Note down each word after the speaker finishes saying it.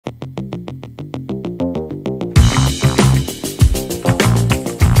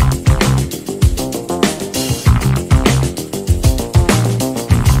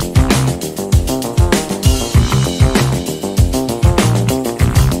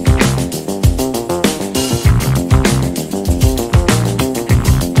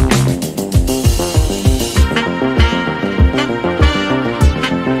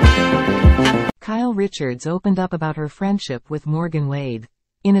Richards opened up about her friendship with Morgan Wade.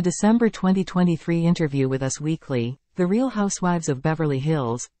 In a December 2023 interview with Us Weekly, The Real Housewives of Beverly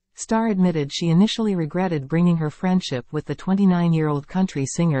Hills star admitted she initially regretted bringing her friendship with the 29-year-old country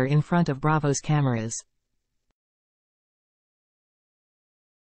singer in front of Bravo's cameras.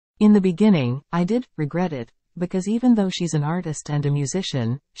 "In the beginning, I did regret it, because even though she's an artist and a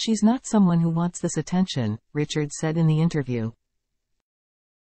musician, she's not someone who wants this attention," Richards said in the interview.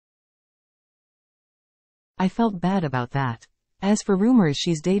 "I felt bad about that. As for rumors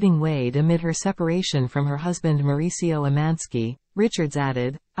she's dating Wade amid her separation from her husband Mauricio Umansky," Richards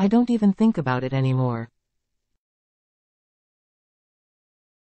added, "I don't even think about it anymore.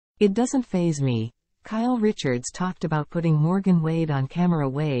 It doesn't faze me." Kyle Richards talked about putting Morgan Wade on camera.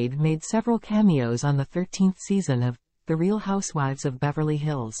 Wade made several cameos on the 13th season of The Real Housewives of Beverly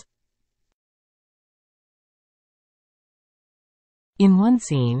Hills. In one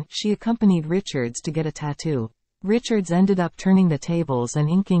scene, she accompanied Richards to get a tattoo. Richards ended up turning the tables and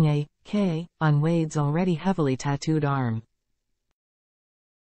inking a K on Wade's already heavily tattooed arm.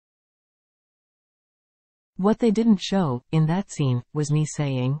 "What they didn't show, in that scene, was me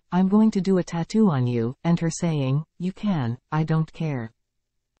saying, 'I'm going to do a tattoo on you,' and her saying, 'You can, I don't care.'"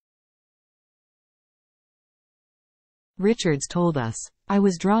 Richards told Us, "I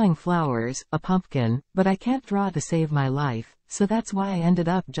was drawing flowers, a pumpkin, but I can't draw to save my life, so that's why I ended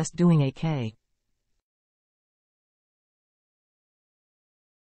up just doing a K."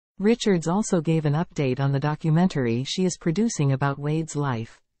 Richards also gave an update on the documentary she is producing about Wade's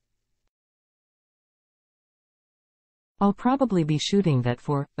life. "I'll probably be shooting that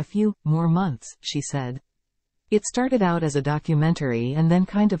for a few more months," she said. "It started out as a documentary and then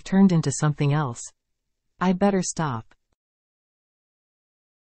kind of turned into something else. I better stop."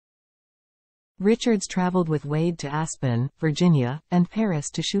 Richards traveled with Wade to Aspen, Virginia, and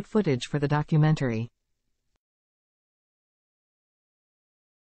Paris to shoot footage for the documentary.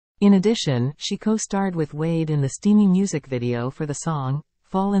 In addition, she co-starred with Wade in the steamy music video for the song,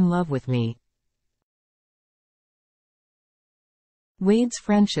 "Fall in Love with Me." Wade's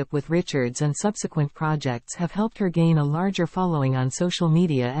friendship with Richards and subsequent projects have helped her gain a larger following on social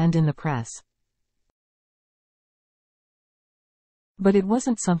media and in the press. But it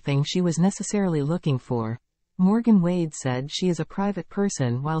wasn't something she was necessarily looking for. Morgan Wade said she is a private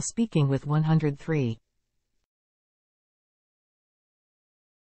person while speaking with 103.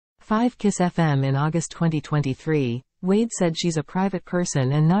 5 Kiss FM. In August 2023, Wade said she's a private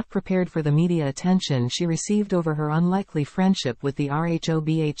person and not prepared for the media attention she received over her unlikely friendship with the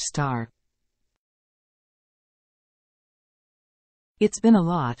RHOBH star. "It's been a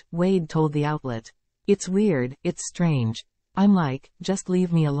lot," Wade told the outlet. "It's weird, it's strange. I'm like, just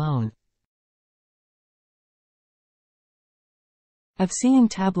leave me alone. I've seen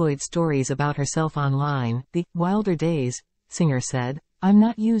tabloid stories about herself online, the wilder days," singer said. "I'm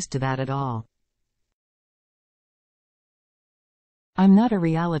not used to that at all. I'm not a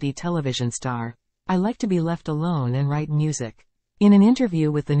reality television star. I like to be left alone and write music." In an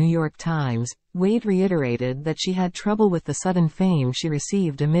interview with the New York Times, Wade reiterated that she had trouble with the sudden fame she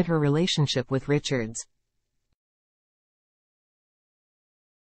received amid her relationship with Richards.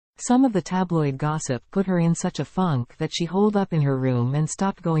 Some of the tabloid gossip put her in such a funk that she holed up in her room and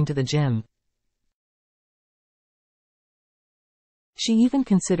stopped going to the gym. She even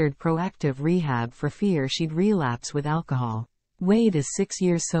considered proactive rehab for fear she'd relapse with alcohol. Wade is 6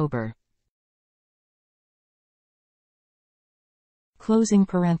 years sober. Closing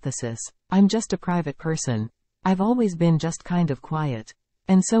parenthesis. "I'm just a private person. I've always been just kind of quiet.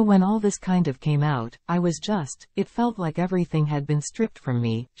 And so when all this kind of came out, it felt like everything had been stripped from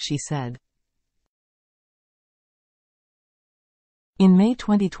me," she said. In May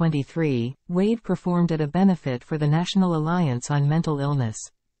 2023, Wade performed at a benefit for the National Alliance on Mental Illness.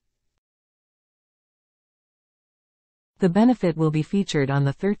 The benefit will be featured on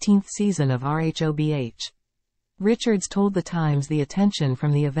the 13th season of RHOBH. Richards told The Times the attention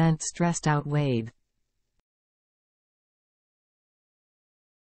from the event stressed out Wade.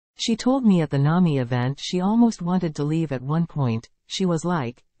 "She told me at the NAMI event she almost wanted to leave at one point. She was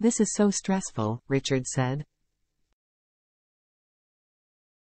like, 'This is so stressful,'" Richards said.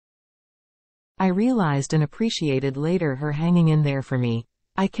 "I realized and appreciated later her hanging in there for me.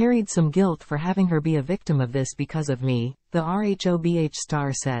 I carried some guilt for having her be a victim of this because of me," the RHOBH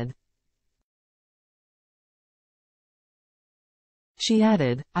star said. She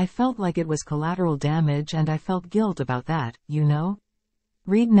added, "I felt like it was collateral damage and I felt guilt about that, you know?"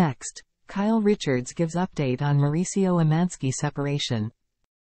 Read next. Kyle Richards gives update on Mauricio Umansky separation.